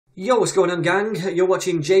Yo, what's going on, gang? You're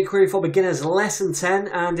watching jQuery for Beginners Lesson 10,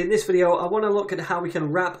 and in this video I want to look at how we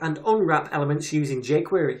can wrap and unwrap elements using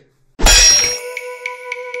jQuery.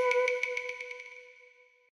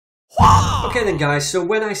 Okay then guys, so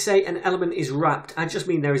when I say an element is wrapped, I just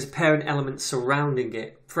mean there is a parent element surrounding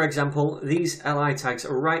it. For example, these li tags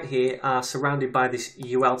right here are surrounded by this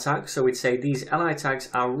ul tag, so we'd say these li tags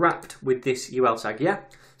are wrapped with this ul tag, yeah?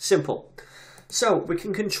 Simple. So we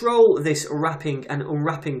can control this wrapping and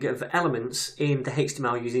unwrapping of elements in the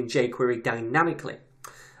HTML using jQuery dynamically.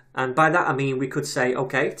 And by that I mean we could say,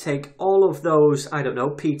 okay, take all of those, I don't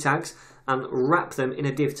know, p tags and wrap them in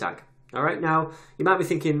a div tag. Alright, now you might be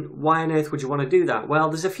thinking, why on earth would you want to do that? Well,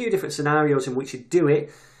 there's a few different scenarios in which you do it.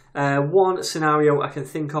 One scenario I can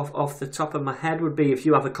think of off the top of my head would be if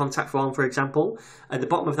you have a contact form, for example. At the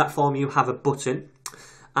bottom of that form you have a button.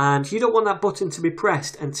 And you don't want that button to be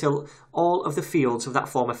pressed until all of the fields of that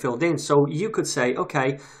form are filled in. So you could say,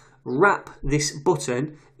 okay, wrap this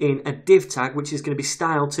button in a div tag which is going to be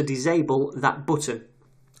styled to disable that button.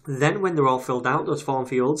 Then when they're all filled out, those form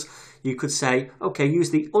fields, you could say, okay,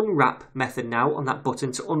 use the unwrap method now on that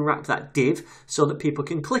button to unwrap that div so that people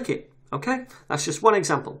can click it. Okay, that's just one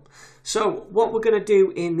example. So what we're going to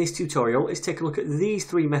do in this tutorial is take a look at these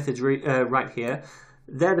three methods right here.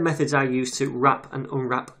 They're the methods I use to wrap and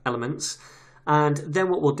unwrap elements. And then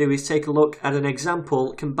what we'll do is take a look at an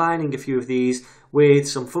example combining a few of these with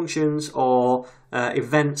some functions or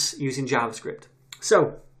events using JavaScript.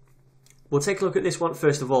 So we'll take a look at this one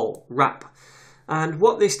first of all, wrap. And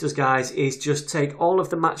what this does, guys, is just take all of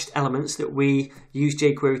the matched elements that we use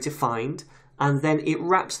jQuery to find, and then it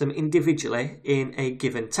wraps them individually in a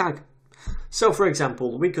given tag. So for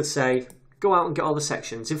example, we could say, go out and get all the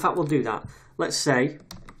sections. In fact, we'll do that. Let's say,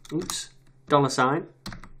 oops, $,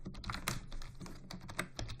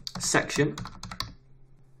 section,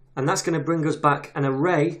 and that's going to bring us back an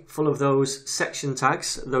array full of those section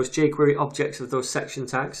tags, those jQuery objects of those section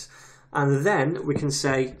tags, and then we can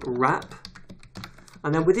say wrap,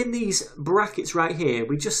 and then within these brackets right here,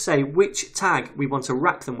 we just say which tag we want to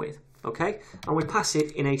wrap them with. Okay, and we pass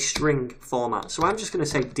it in a string format. So I'm just going to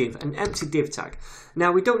say div, an empty div tag.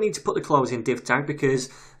 Now we don't need to put the closing div tag because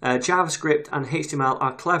JavaScript and HTML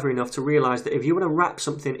are clever enough to realize that if you want to wrap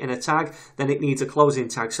something in a tag, then it needs a closing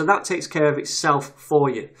tag. So that takes care of itself for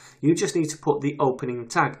you. You just need to put the opening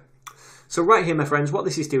tag. So right here, my friends, what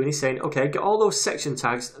this is doing is saying, okay, get all those section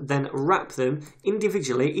tags, then wrap them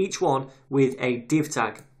individually, each one with a div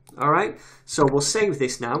tag. All right, so we'll save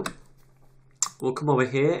this now. We'll come over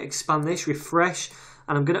here, expand this, refresh,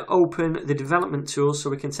 and I'm going to open the development tool so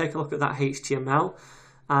we can take a look at that HTML.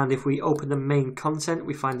 And if we open the main content,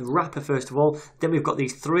 we find the wrapper first of all. Then we've got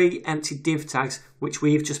these three empty div tags which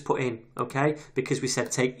we've just put in, okay? Because we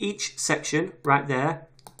said take each section right there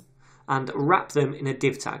and wrap them in a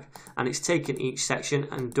div tag. And it's taken each section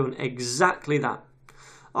and done exactly that.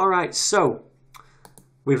 All right, so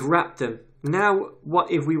we've wrapped them. Now, what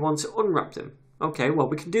if we want to unwrap them? Okay, well,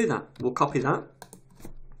 we can do that. We'll copy that,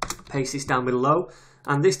 paste this down below,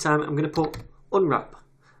 and this time I'm going to put unwrap.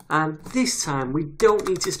 And this time we don't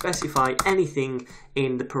need to specify anything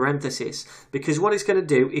in the parentheses, because what it's going to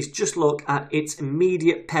do is just look at its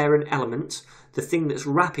immediate parent element, the thing that's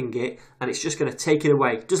wrapping it, and it's just going to take it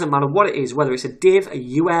away. Doesn't matter what it is, whether it's a div,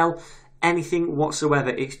 a UL, anything whatsoever,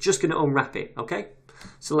 it's just going to unwrap it, okay?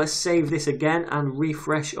 So let's save this again and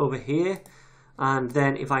refresh over here. And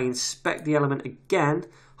then if I inspect the element again,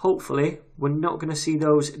 hopefully we're not going to see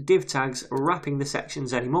those div tags wrapping the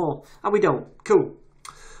sections anymore. And we don't. Cool.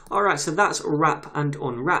 Alright, so that's wrap and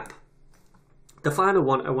unwrap. The final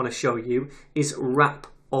one I want to show you is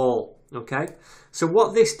wrapAll. Okay, so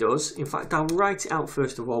what this does, in fact I'll write it out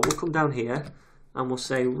first of all. We'll come down here and we'll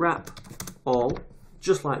say wrapAll,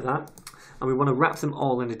 just like that. And we want to wrap them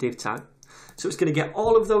all in a div tag. So it's going to get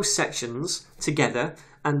all of those sections together,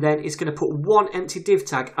 and then it's going to put one empty div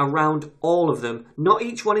tag around all of them. Not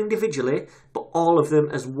each one individually, but all of them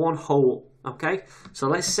as one whole. Okay, so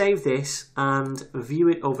let's save this and view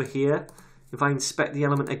it over here. If I inspect the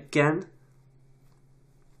element again,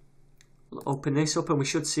 we'll open this up and we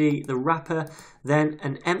should see the wrapper, then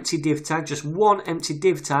an empty div tag, just one empty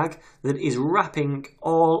div tag that is wrapping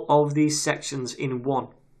all of these sections in one.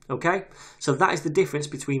 Okay, so that is the difference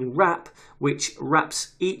between wrap, which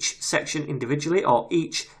wraps each section individually, or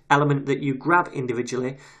each element that you grab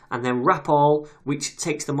individually, and then wrapAll, which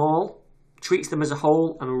takes them all, treats them as a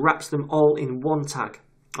whole, and wraps them all in one tag.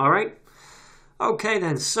 Alright? Okay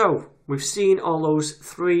then, so we've seen all those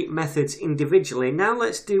three methods individually. Now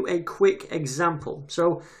let's do a quick example.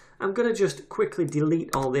 So I'm going to just quickly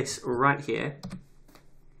delete all this right here.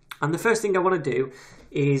 And the first thing I want to do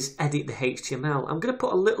is edit the HTML. I'm going to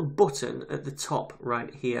put a little button at the top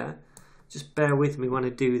right here. Just bear with me when I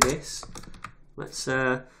do this. Let's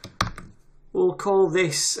we'll call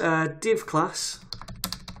this div class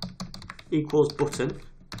equals button.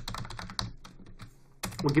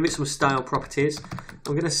 We'll give it some style properties.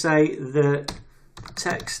 I'm going to say that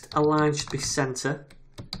text align should be center.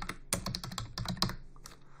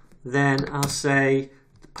 Then I'll say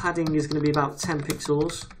the padding is going to be about 10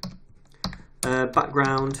 pixels.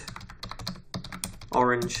 Background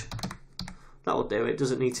orange. That'll do. It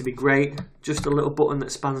doesn't need to be great. Just a little button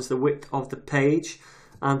that spans the width of the page.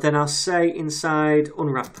 And then I'll say inside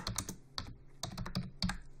unwrap.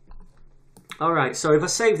 Alright, so if I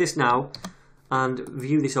save this now and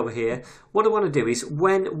view this over here, what I want to do is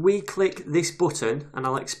when we click this button, and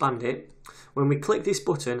I'll expand it, when we click this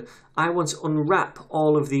button, I want to unwrap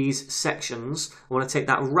all of these sections. I want to take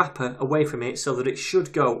that wrapper away from it so that it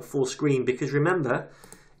should go full screen, because remember,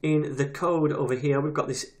 in the code over here, we've got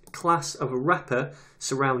this class of a wrapper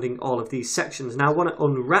surrounding all of these sections. Now I want to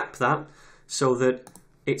unwrap that so that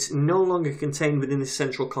it's no longer contained within the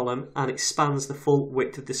central column and it spans the full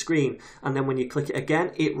width of the screen. And then when you click it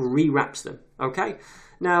again, it rewraps them. Okay?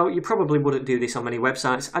 Now, you probably wouldn't do this on many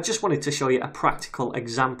websites. I just wanted to show you a practical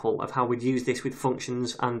example of how we'd use this with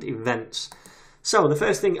functions and events. So the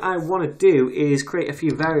first thing I want to do is create a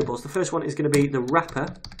few variables. The first one is going to be the wrapper,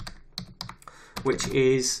 which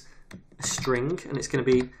is a string, and it's going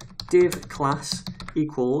to be div class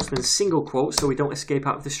equals, then single quote so we don't escape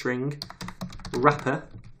out of the string, wrapper,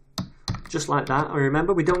 just like that. And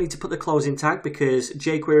remember, we don't need to put the closing tag because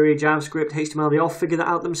jQuery, JavaScript, HTML, they all figure that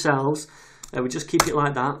out themselves. We just keep it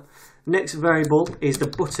like that. Next variable is the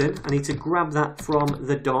button. I need to grab that from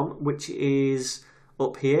the DOM, which is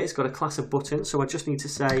up here. It's got a class of button, so I just need to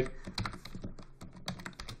say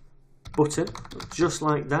button, just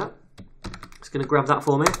like that. It's going to grab that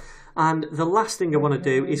for me. And the last thing I want to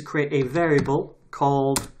do is create a variable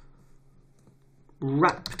called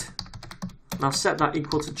wrapped. And I'll set that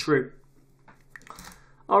equal to true.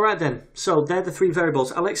 Alright then, so they're the three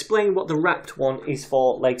variables. I'll explain what the wrapped one is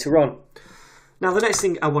for later on. Now the next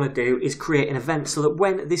thing I want to do is create an event so that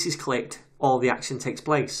when this is clicked, all the action takes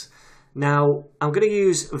place. Now I'm going to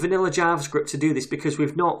use vanilla JavaScript to do this because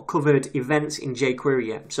we've not covered events in jQuery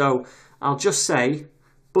yet. So I'll just say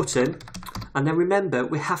button, and then remember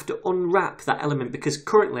we have to unwrap that element because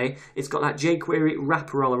currently it's got that jQuery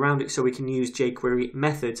wrapper all around it so we can use jQuery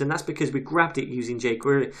methods, and that's because we grabbed it using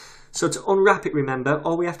jQuery. So to unwrap it, remember,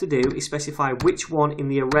 all we have to do is specify which one in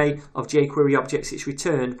the array of jQuery objects it's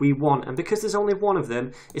returned we want, and because there's only one of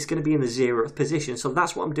them, it's going to be in the 0th position. So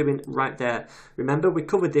that's what I'm doing right there. Remember, we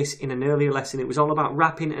covered this in an earlier lesson. It was all about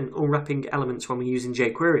wrapping and unwrapping elements when we're using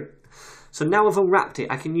jQuery. So now I've unwrapped it,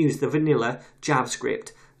 I can use the vanilla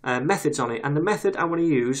JavaScript methods on it, and the method I want to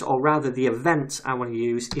use, or rather the event I want to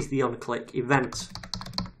use, is the onClick event.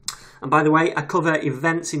 And by the way, I cover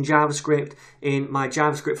events in JavaScript in my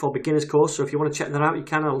JavaScript for Beginners course, so if you want to check that out, you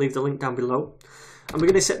can. I'll leave the link down below. And we're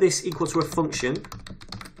going to set this equal to a function.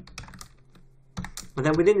 And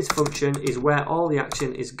then within this function is where all the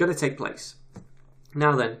action is going to take place.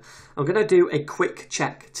 Now then, I'm going to do a quick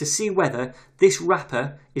check to see whether this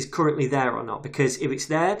wrapper is currently there or not, because if it's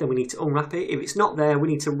there, then we need to unwrap it. If it's not there, we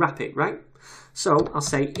need to wrap it, right? So I'll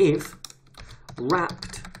say if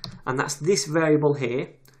wrapped, and that's this variable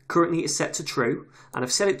here. Currently it's set to true, and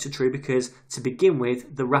I've set it to true because to begin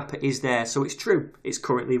with the wrapper is there, so it's true, it's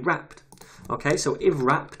currently wrapped. Okay, so if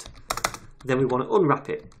wrapped, then we want to unwrap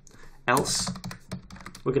it, else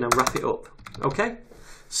we're going to wrap it up. Okay,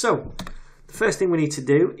 so the first thing we need to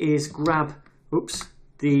do is grab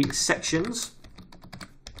the sections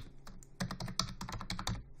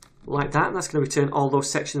like that, and that's going to return all those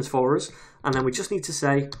sections for us, and then we just need to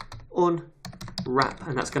say unwrap,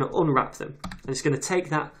 and that's going to unwrap them, and it's going to take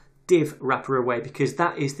that div wrapper away because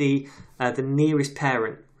that is the nearest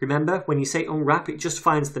parent. Remember, when you say unwrap, it just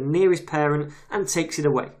finds the nearest parent and takes it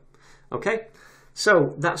away. Okay,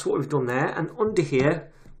 so that's what we've done there, and under here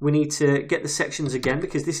we need to get the sections again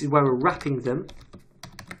because this is where we're wrapping them.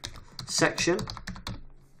 Section,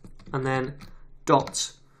 and then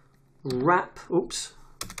dot wrap,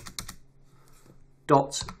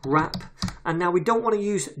 dot wrap. And now we don't want to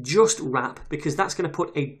use just wrap because that's going to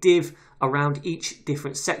put a div around each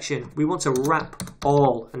different section. We want to wrap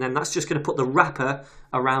all, and then that's just going to put the wrapper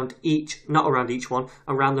around each, not around each one,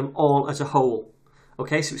 around them all as a whole.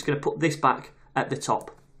 Okay, so it's going to put this back at the top.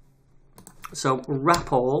 So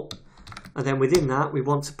wrap all, and then within that we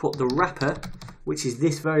want to put the wrapper, which is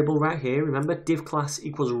this variable right here. Remember, div class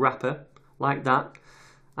equals wrapper, like that.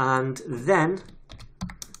 And then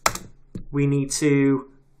we need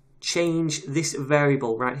to change this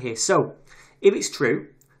variable right here. So if it's true,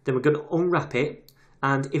 then we're going to unwrap it.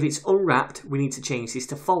 And if it's unwrapped, we need to change this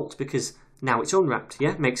to false because now it's unwrapped.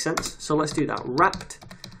 Yeah, makes sense. So let's do that. Wrapped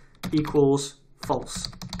equals false.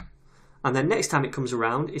 And then next time it comes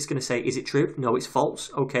around, it's going to say, is it true? No, it's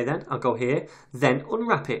false. Okay, then I'll go here, then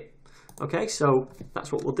unwrap it. Okay, so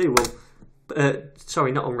that's what we'll do. We'll,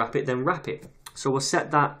 sorry, not unwrap it, then wrap it. So we'll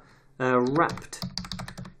set that wrapped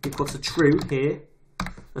equal to true here.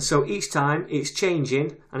 And so each time it's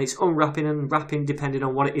changing and it's unwrapping and wrapping depending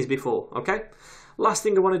on what it is before. Okay. Last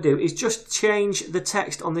thing I want to do is just change the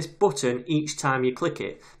text on this button each time you click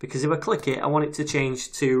it. Because if I click it, I want it to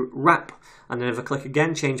change to wrap. And then if I click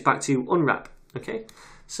again, change back to unwrap. Okay.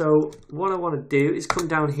 So what I want to do is come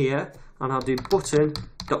down here and I'll do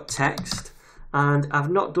button.text. And I've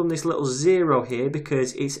not done this little 0 here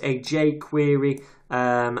because it's a jQuery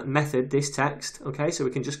method, this text. Okay, so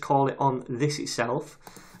we can just call it on this itself.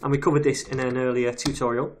 And we covered this in an earlier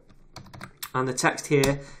tutorial. And the text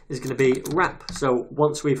here is going to be wrap. So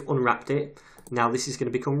once we've unwrapped it, now this is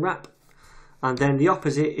going to become wrap. And then the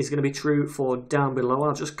opposite is going to be true for down below.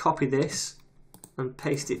 I'll just copy this and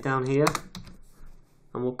paste it down here.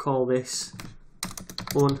 And we'll call this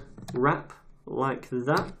unwrap like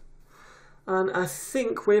that. And I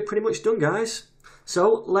think we're pretty much done, guys.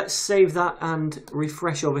 So let's save that and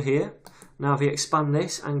refresh over here. Now if you expand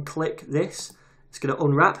this and click this, it's going to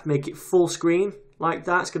unwrap, make it full screen like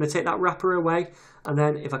that. It's going to take that wrapper away. And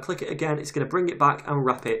then if I click it again, it's going to bring it back and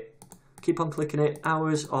wrap it. Keep on clicking it.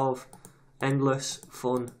 Hours of endless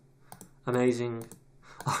fun. Amazing.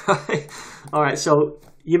 All right, so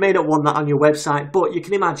you may not want that on your website, but you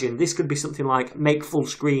can imagine this could be something like make full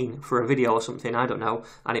screen for a video or something, I don't know,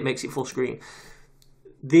 and it makes it full screen.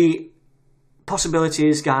 The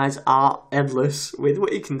possibilities, guys, are endless with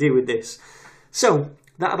what you can do with this. So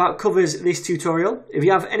that about covers this tutorial. If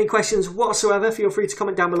you have any questions whatsoever, feel free to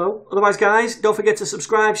comment down below. Otherwise, guys, don't forget to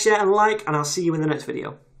subscribe, share and like, and I'll see you in the next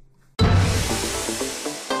video.